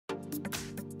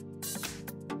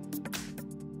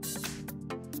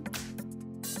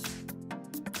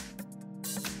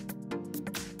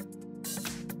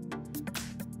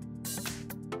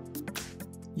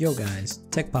Yo guys,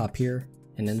 TechPop here,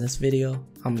 and in this video,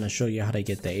 I'm going to show you how to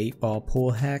get the 8-ball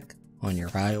pool hack on your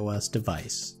iOS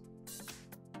device.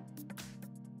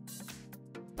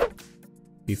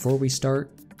 Before we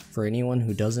start, for anyone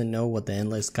who doesn't know what the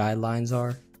endless guidelines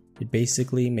are, it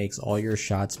basically makes all your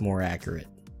shots more accurate.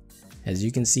 As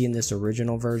you can see in this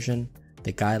original version,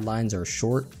 the guidelines are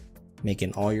short,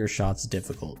 making all your shots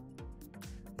difficult.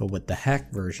 But with the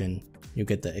hack version, you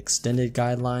get the extended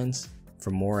guidelines for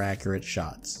more accurate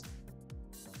shots.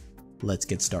 Let's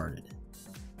get started.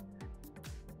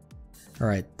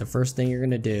 Alright, the first thing you're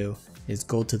going to do is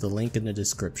go to the link in the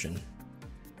description.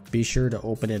 Be sure to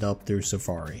open it up through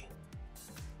Safari.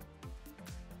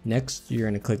 Next, you're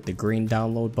going to click the green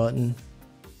download button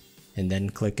and then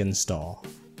click install.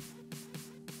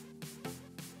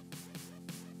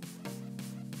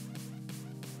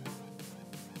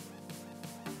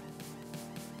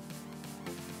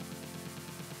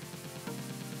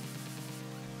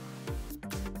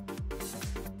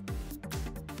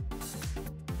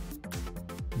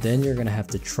 Then you're going to have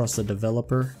to trust the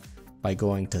developer by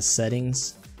going to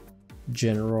Settings,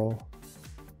 General,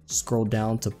 scroll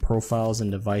down to Profiles and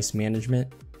Device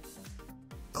Management,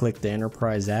 click the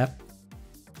Enterprise app,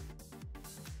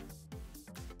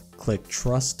 click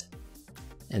Trust,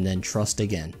 and then Trust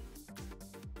again.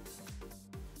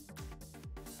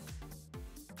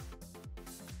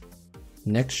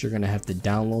 Next, you're going to have to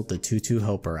download the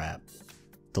TutuHelper app.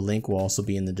 The link will also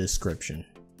be in the description.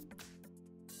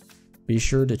 Be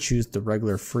sure to choose the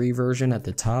regular free version at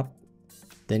the top,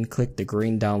 then click the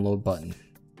green download button,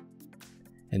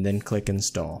 and then click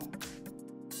install.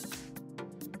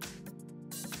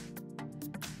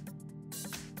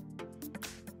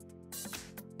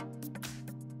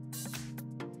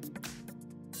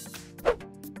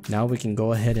 Now we can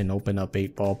go ahead and open up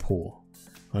 8-ball pool.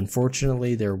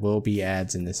 Unfortunately, there will be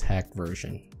ads in this hacked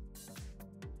version.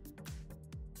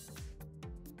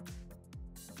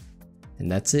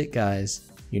 And that's it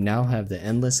guys, you now have the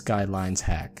endless guidelines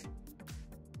hack.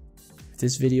 If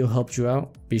this video helped you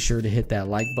out, be sure to hit that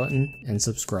like button and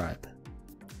subscribe.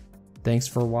 Thanks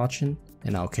for watching,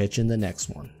 and I'll catch you in the next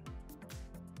one.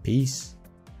 Peace.